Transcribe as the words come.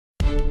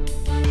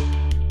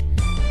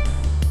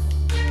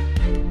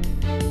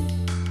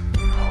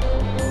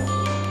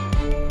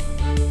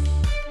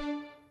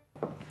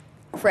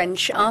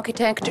French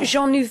architect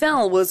Jean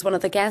Nouvel was one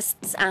of the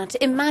guests at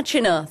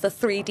Imagina, the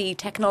 3D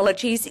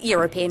technologies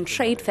European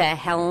trade fair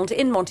held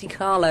in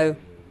Montecarlo.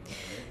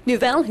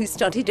 Nouvel, who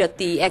studied at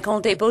the Ecole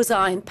des Beaux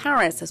Arts in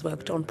Paris, has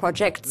worked on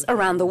projects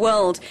around the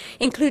world,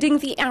 including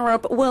the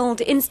Arab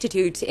World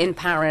Institute in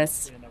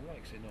Paris.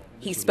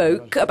 He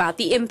spoke about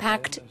the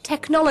impact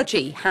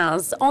technology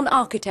has on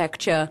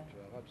architecture.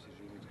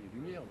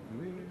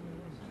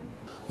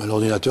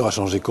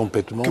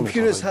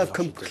 Computers have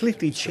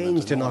completely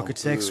changed an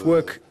architect's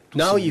work.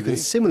 Now you can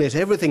simulate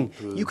everything.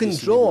 You can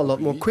draw a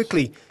lot more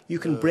quickly. You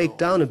can break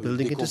down a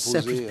building into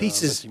separate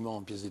pieces.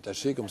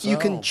 You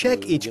can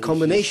check each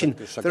combination.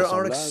 There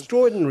are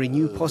extraordinary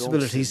new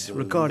possibilities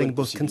regarding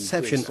both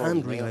conception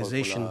and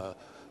realization.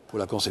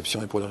 You've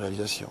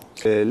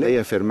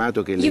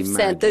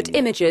said that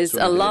images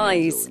are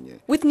lies.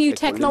 With new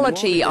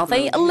technology, are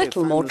they a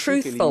little more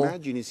truthful?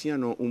 With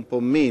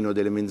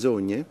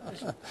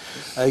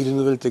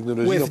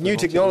new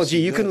technology,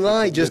 you can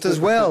lie just as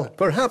well,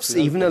 perhaps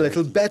even a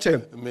little better.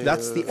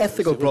 That's the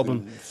ethical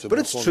problem. But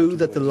it's true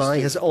that the lie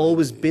has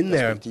always been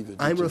there.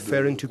 I'm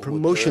referring to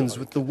promotions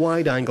with the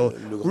wide angle,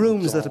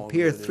 rooms that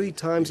appear 3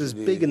 times as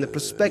big in the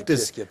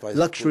prospectus,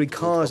 luxury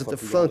cars at the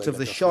front of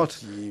the shot,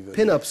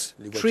 pin-ups,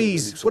 trees,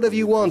 whatever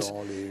you want.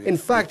 In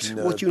fact,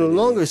 what you no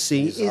longer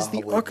see is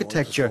the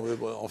architecture.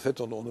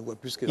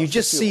 You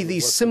just see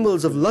these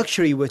symbols of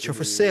luxury which are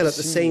for sale at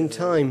the same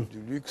time.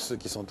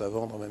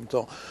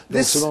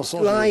 This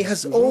lie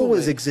has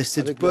always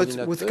existed,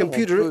 but with a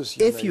computer,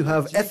 if you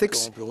have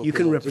ethics, you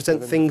can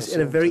represent things in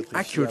a very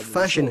accurate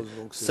fashion.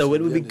 So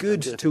it would be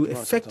good to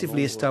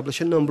effectively establish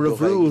a number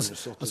of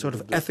rules, a sort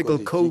of ethical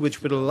code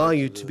which would allow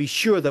you to be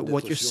sure that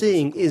what you're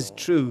seeing is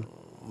true.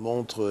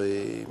 Do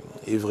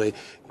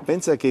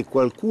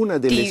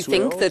you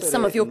think that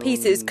some of your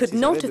pieces could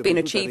not have been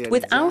achieved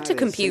without a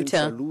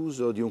computer?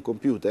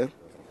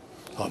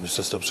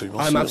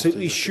 I'm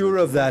absolutely sure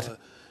of that.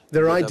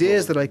 There are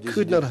ideas that I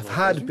could not have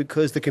had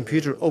because the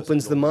computer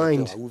opens the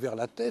mind.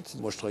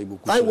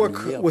 I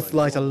work with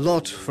light a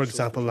lot, for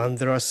example, and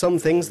there are some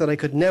things that I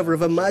could never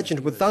have imagined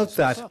without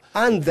that.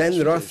 And then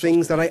there are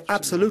things that I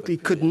absolutely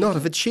could not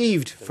have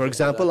achieved. For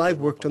example, I've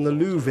worked on the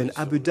Louvre in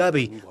Abu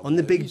Dhabi, on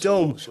the Big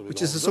Dome,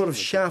 which is a sort of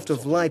shaft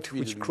of light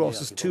which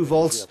crosses 2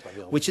 vaults,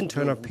 which in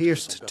turn are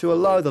pierced to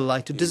allow the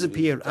light to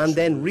disappear and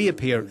then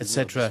reappear,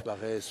 etc.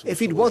 If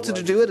he'd wanted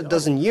to do it a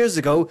dozen years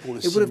ago,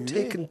 it would have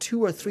taken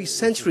 2 or 3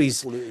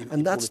 centuries.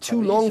 And that's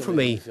too long for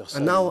me,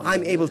 and now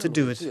I'm able to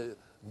do it.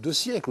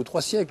 Regarding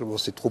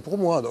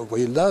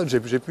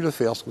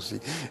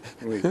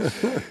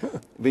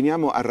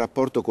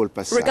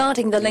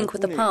the link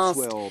with the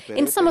past,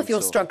 in some of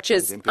your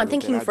structures, I'm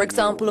thinking, for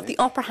example, of the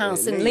Opera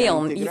House in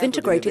Lyon, you've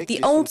integrated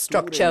the old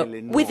structure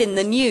within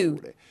the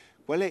new.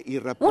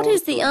 What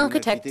is the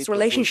architect's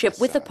relationship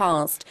with the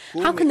past?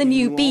 How can the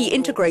new be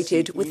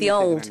integrated with the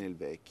old?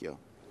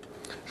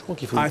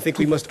 I think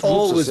we must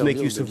always make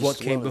use of what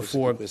came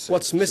before.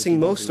 What's missing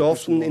most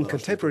often in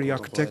contemporary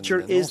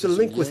architecture is the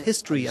link with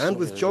history and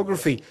with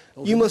geography.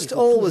 You must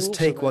always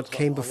take what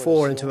came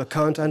before into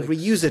account and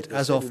reuse it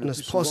as often as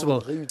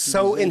possible.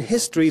 So in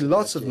history,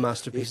 lots of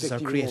masterpieces are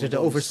created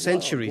over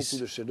centuries.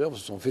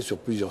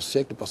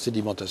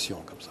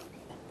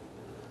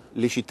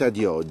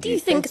 Do you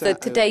think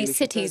that today's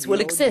cities will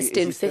exist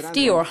in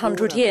 50 or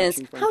 100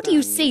 years? How do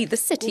you see the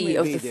city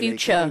of the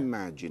future?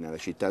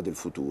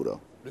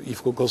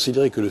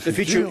 The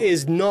future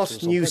is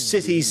not new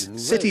cities.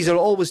 Cities are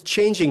always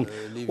changing.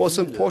 What's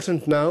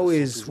important now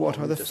is what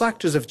are the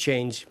factors of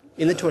change.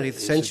 In the 20th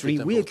century,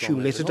 we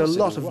accumulated a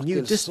lot of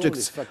new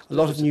districts, a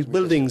lot of new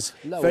buildings,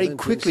 very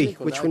quickly,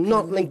 which were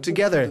not linked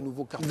together.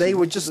 They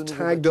were just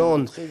tagged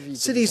on.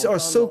 Cities are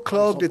so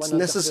clogged, it's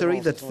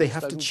necessary that they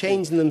have to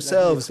change in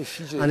themselves,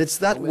 and it's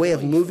that way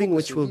of moving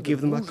which will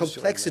give them a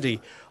complexity.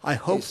 I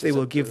hope they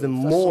will give them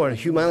more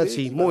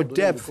humanity, more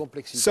depth.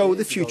 So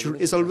the future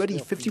is already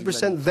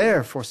 50%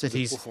 there for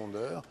cities.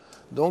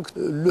 One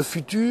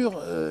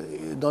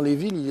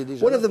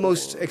of the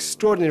most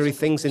extraordinary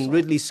things in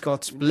Ridley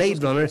Scott's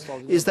Blade Runner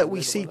is that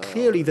we see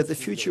clearly that the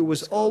future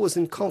was always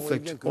in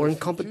conflict or in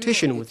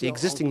competition with the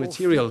existing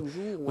material,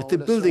 with the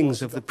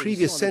buildings of the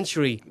previous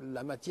century.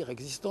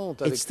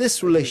 It's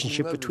this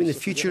relationship between the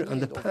future and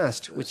the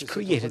past which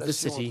created the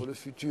city.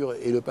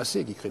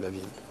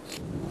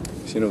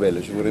 Jean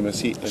Nouvel, je vous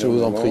remercie. Je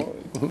vous en prie.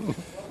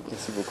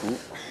 Merci beaucoup.